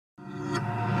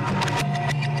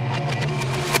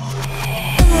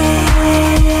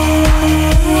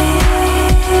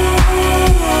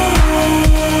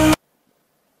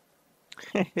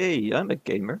Hey, I'm a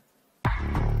gamer.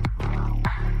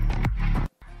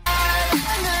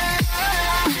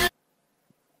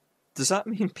 Does that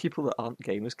mean people that aren't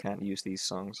gamers can't use these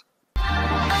songs?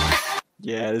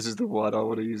 Yeah, this is the one. I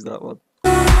want to use that one.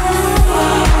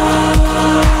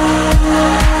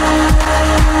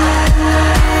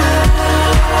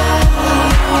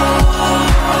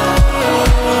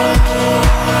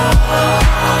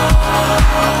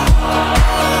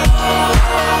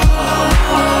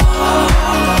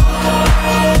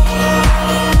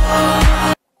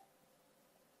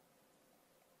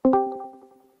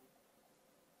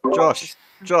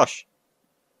 Josh.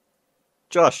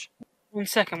 One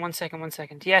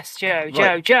second. Yes, Joe.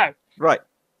 Right,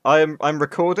 I'm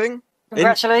recording.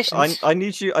 Congratulations. I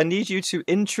need you to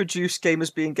introduce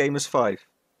Gamers Being Gamers 5.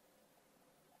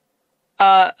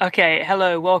 Okay.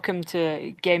 Hello. Welcome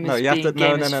to Gamers Being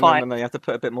Gamers 5. No. You have to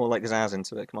put a bit more like Zaz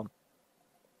into it. Come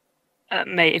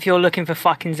on. Mate, if you're looking for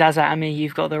fucking Zaza at me,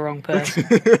 you've got the wrong person.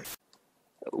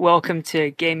 Welcome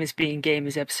to Gamers Being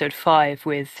Gamers episode 5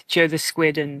 with Joe the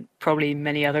Squid and probably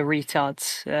many other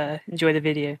retards. Enjoy the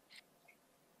video.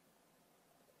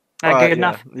 Good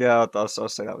enough? Yeah, I'll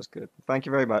say that was good. Thank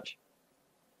you very much.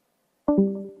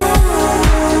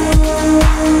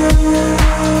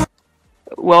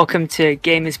 Welcome to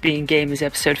Gamers Being Gamers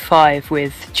episode 5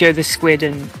 with Joe the Squid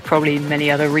and probably many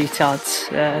other retards.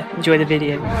 Enjoy the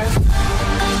video.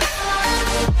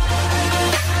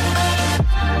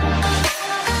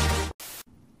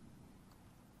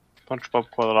 SpongeBob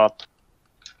Quadrat.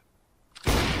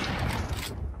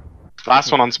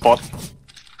 Last one on spot.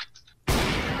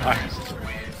 Nice.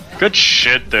 Good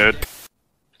shit, dude.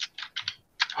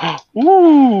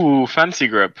 Ooh, fancy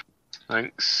grip.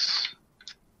 Thanks.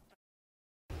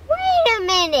 Wait a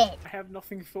minute! I have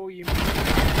nothing for you.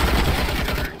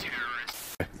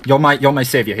 You're my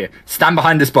savior here. Stand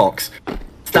behind this box.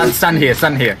 Stand here.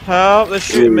 Help! They're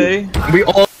shooting me. We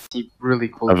all. Really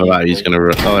cool. Over that, he's gonna.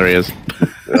 Oh, there he is.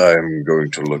 I'm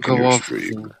going to look at your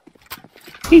stream.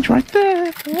 He's right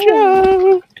there.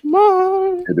 Joe, come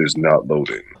on. It is not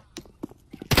loading.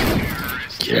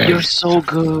 Yeah. You're so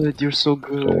good.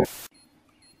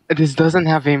 This doesn't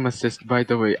have aim assist, by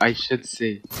the way. I should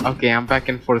say. Okay, I'm back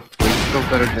and forth. It's still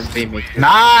better than they make.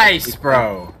 Nice,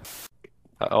 bro.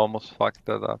 I almost fucked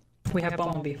that up. We have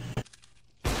Bombi.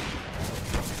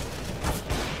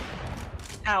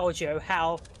 How, Joe?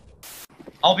 How?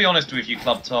 I'll be honest with you,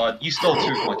 Club Tard. You stole 2 of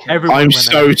my kills. I'm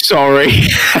so sorry.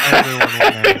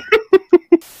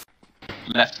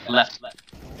 Left.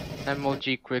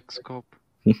 MLG quick scope.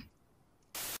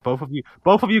 Both of you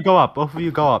go up.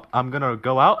 I'm gonna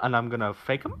go out and I'm gonna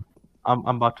fake him. I'm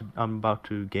about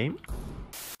to game.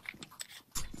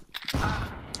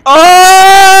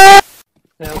 Oh!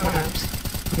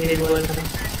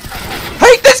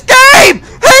 Hate this game!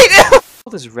 Hate it!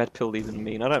 What does red pill even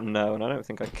mean? I don't know, and I don't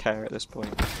think I care at this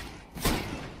point.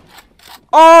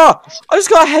 Oh! I just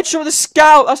got a headshot with a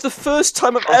scout! That's the first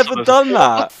time I've ever done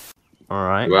that!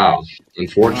 Alright. Wow,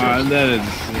 unfortunate.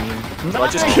 Did I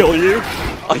just kill you?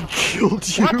 I killed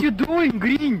you! What you doing,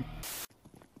 Green?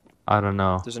 I don't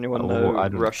know. Does anyone know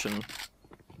Russian?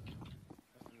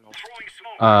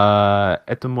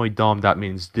 Это мой дом, that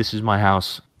means this is my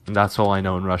house. And that's all I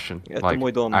know in Russian. Это like,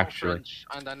 мой дом. Actually.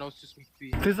 And I know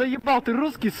Ты заебал, ты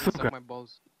русский, сука! my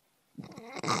balls.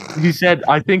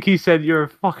 I think he said you're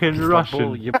fucking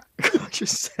Russian. I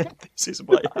just said this is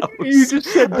my house. You just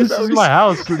said this is my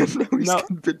house. Now he's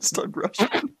convinced I'm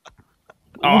Russian.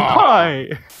 Why?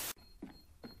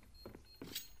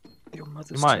 Your You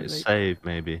mother's might save,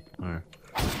 maybe. Or...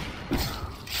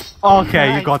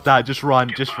 Okay, you got that. Just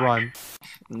run.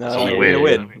 No, we're gonna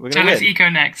win. We're gonna win. Let's eco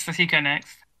next. He's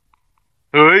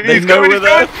know we're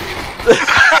there.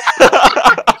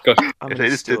 If they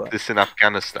just did this in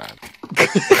Afghanistan.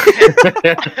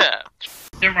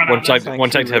 Don't run out. One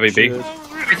tank to heavy B.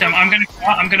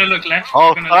 I'm gonna look left.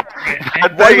 Oh,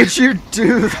 why would you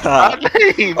do that?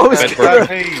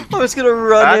 I was gonna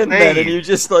run in then, and you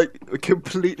just like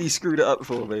completely screwed it up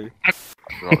for me.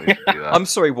 I'm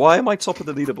sorry. Why am I top of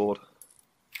the leaderboard?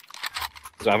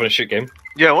 Was I having a shit game?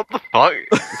 Yeah, what the fuck?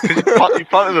 Because you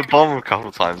planted the bomb a couple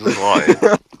of times, that's why.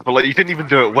 But like, you didn't even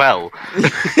do it well.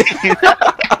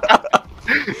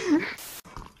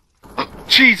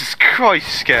 Jesus Christ,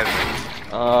 you scared me.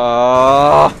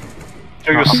 Joe,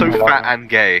 you're so fat and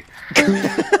gay.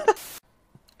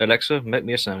 Alexa, make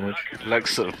me a sandwich.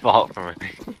 Alexa, fart for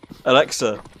me.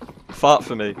 Alexa, fart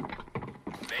for me.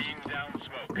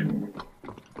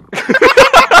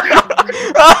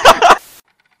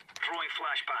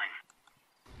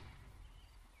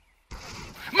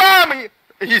 Mommy!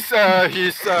 He's oh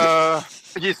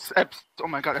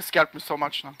my god, it scared me so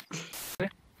much now.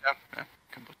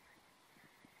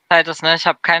 Zweites, ne? Ich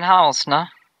hab kein Haus, ne?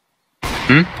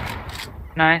 Hm?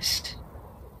 Nice.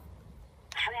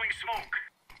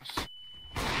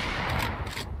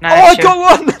 Oh, I got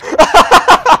one!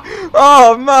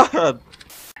 Oh, man!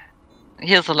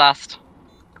 Here's the last.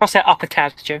 Cross that upper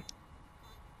tab, Joe.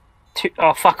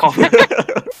 Oh, fuck off.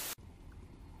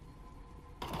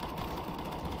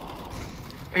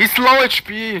 He's low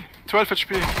HP. 12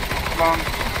 HP. Long.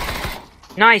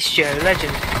 Nice, Joe.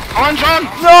 Legend. Come on, John!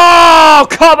 No!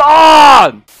 Come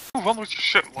on! One was a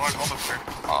shit line, honestly.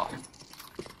 Oh.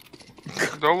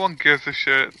 No one gives a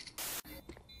shit.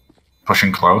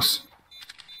 Pushing close.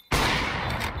 Oh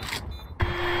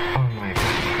my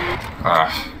god.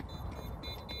 Ah.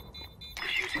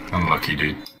 Unlucky,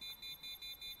 dude.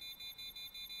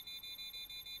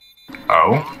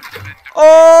 Oh.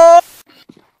 Oh!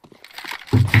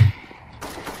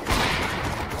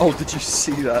 Oh, did you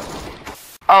see that?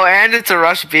 Oh, and it's a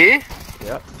rush B?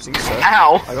 Yeah, I think so.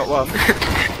 Ow! I got one.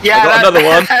 Yeah, I got another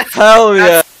one. Hell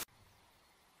yeah!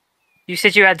 You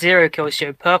said you had 0 kills,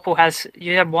 Joe. Purple has...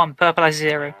 You had 1. Purple has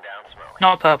 0.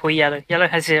 Not purple, yellow. Yellow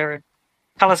has 0.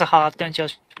 Colours are hard, don't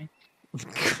judge me.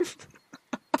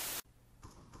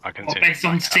 I can Or see. based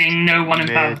on seeing no one in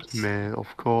balance. Mid,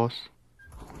 of course.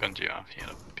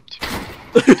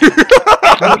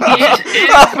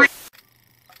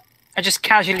 I just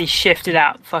casually shifted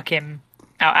out fucking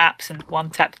out apps and one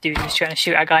tapped dude who's trying to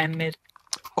shoot a guy in mid.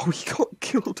 Oh, he got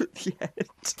killed at the end.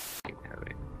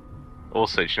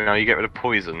 Also, do you know how you get rid of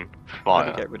poison? How Fire.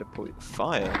 do you get rid of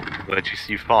fire? Where'd you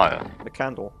see fire? The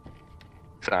candle.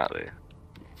 Exactly.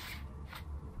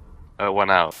 Oh, it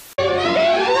went out.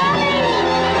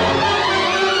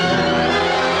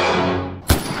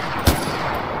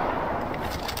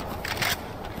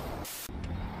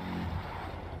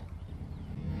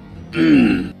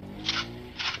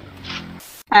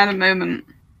 I had a moment.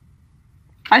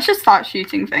 I should start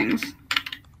shooting things.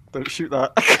 Don't shoot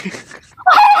that. Where'd it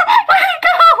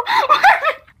go?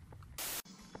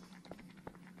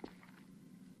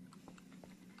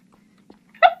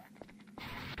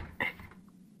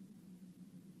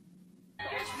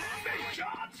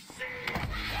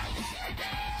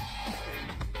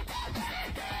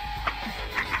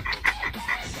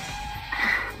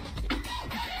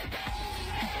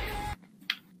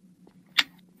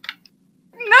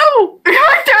 No! I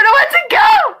don't know where to go!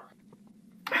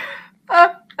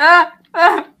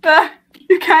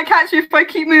 You can't catch me if I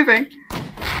keep moving.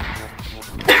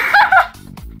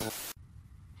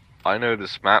 I know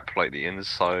this map like the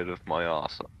inside of my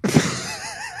arse.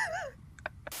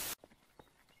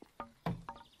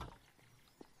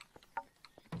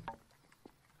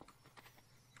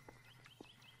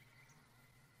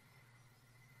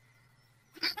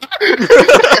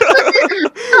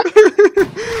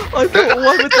 I thought,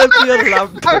 why would there be a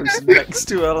lamppost next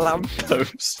to a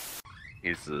lamppost?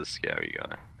 He's the scary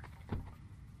guy.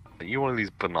 Are you one of these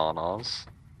bananas?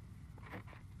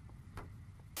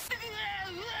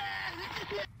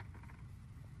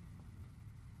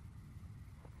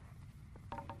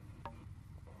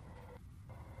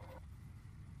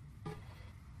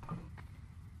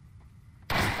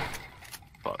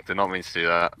 Fuck, did not mean to do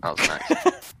that. That was an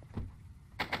accident.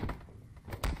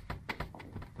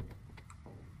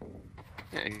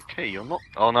 Yeah, okay, you're not.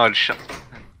 Oh no, shut.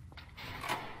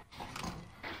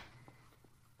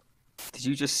 Did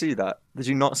you just see that? Did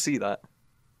you not see that?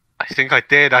 I think I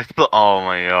did. I thought. Oh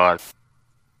my god.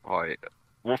 Right.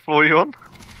 What floor are you on?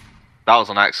 That was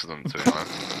an accident, to be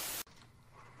honest.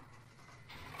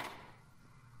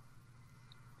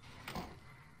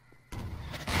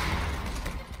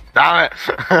 Damn it!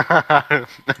 I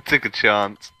took a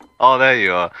chance. Oh, there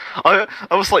you are. I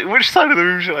was like, which side of the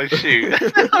room should I shoot?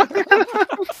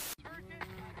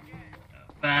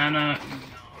 Banner.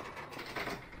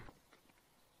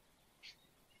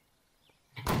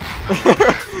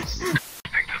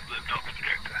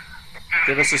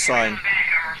 Give us a sign.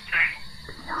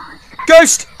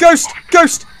 Ghost! Ghost!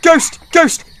 Ghost! Ghost!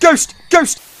 Ghost! Ghost!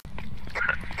 Ghost!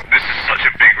 This is such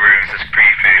a big room, this is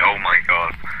creepy, oh my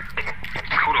god.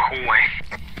 It's called a hallway.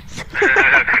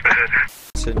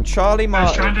 Charlie I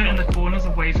was trying Martin. to do it in the corners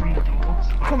away from the door.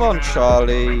 So Come on,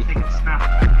 Charlie. they could snap.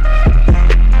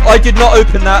 I did not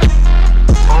open that.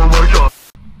 Oh my god.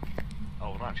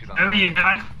 Oh, well, actually, Oh, you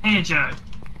got here, Joe.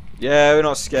 Yeah, we're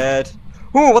not scared.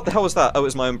 Ooh, what the hell was that? Oh, it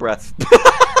was my own breath.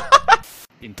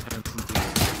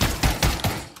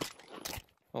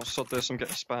 Oh, sod this, I'm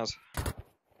getting spaz.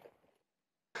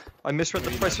 I misread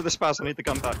the price for the spaz, I need the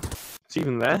gun back. Is he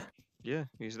even there? Yeah,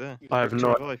 he's there. I have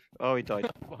no. Oh, he died.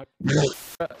 You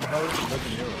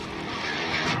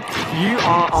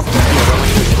are up there.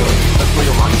 That's where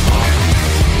your money is.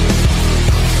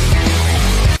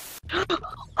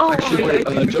 Oh, actually, wait,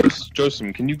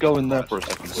 Joseph, can you go in there for a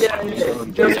second? Yeah.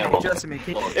 Joseph,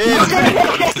 can you...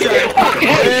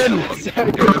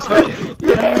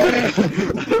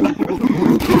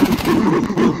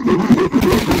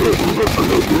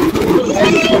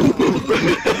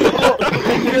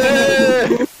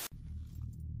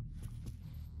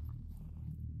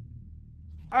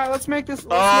 Alright, let's make this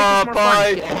more fun.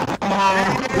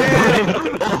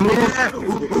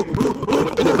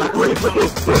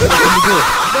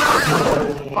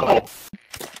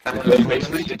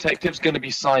 Basically, detective's gonna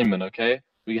be Simon, okay?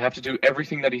 We have to do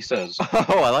everything that he says.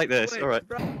 Oh, I like this. All right.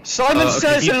 Simon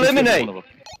says eliminate.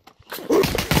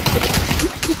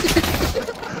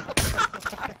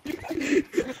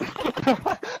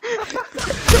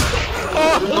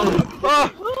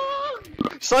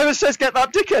 Simon says get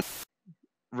that dickhead.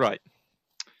 Right.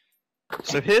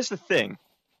 So here's the thing: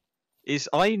 is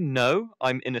I know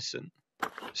I'm innocent,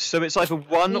 so it's either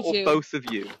one or both of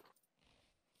you.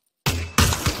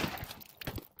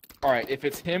 Alright, if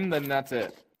it's him, then that's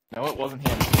it. No, it wasn't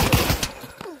him.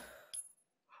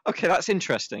 Okay, that's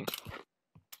interesting.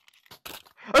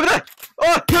 Over there!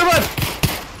 Oh, come on!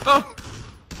 Oh,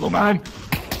 oh man!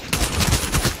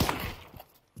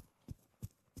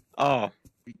 Oh.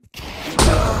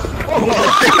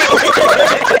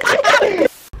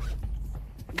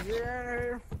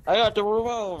 Yeah. I got the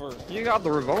revolver. You got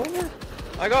the revolver?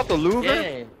 I got the louver.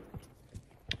 Yeah.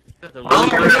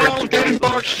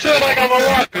 Oh, shit, I got a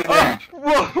rocket!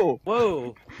 Whoa!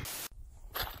 Whoa!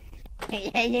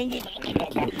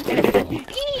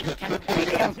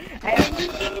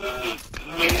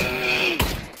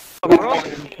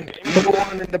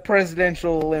 Won in the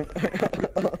presidential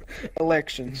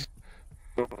elections.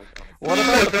 What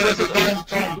about the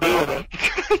president?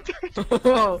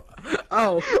 Oh! I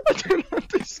don't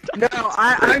understand. No,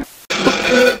 I'm.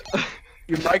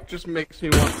 Your mic just makes me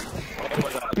want.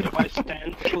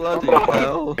 Bloody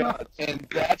hell! And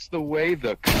that's the way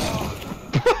the.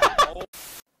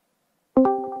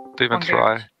 Don't even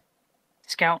try.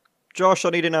 Scout. Josh, I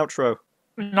need an outro.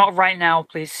 Not right now,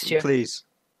 please, Stu. Please.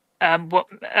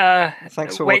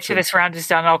 Thanks for wait watching. till this round is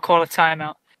done. I'll call a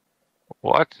timeout.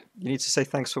 What? You need to say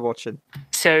thanks for watching.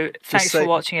 So, thanks say- for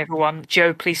watching, everyone.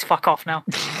 Joe, please fuck off now.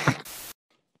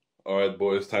 Alright,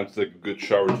 boys, time to take a good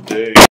shower today.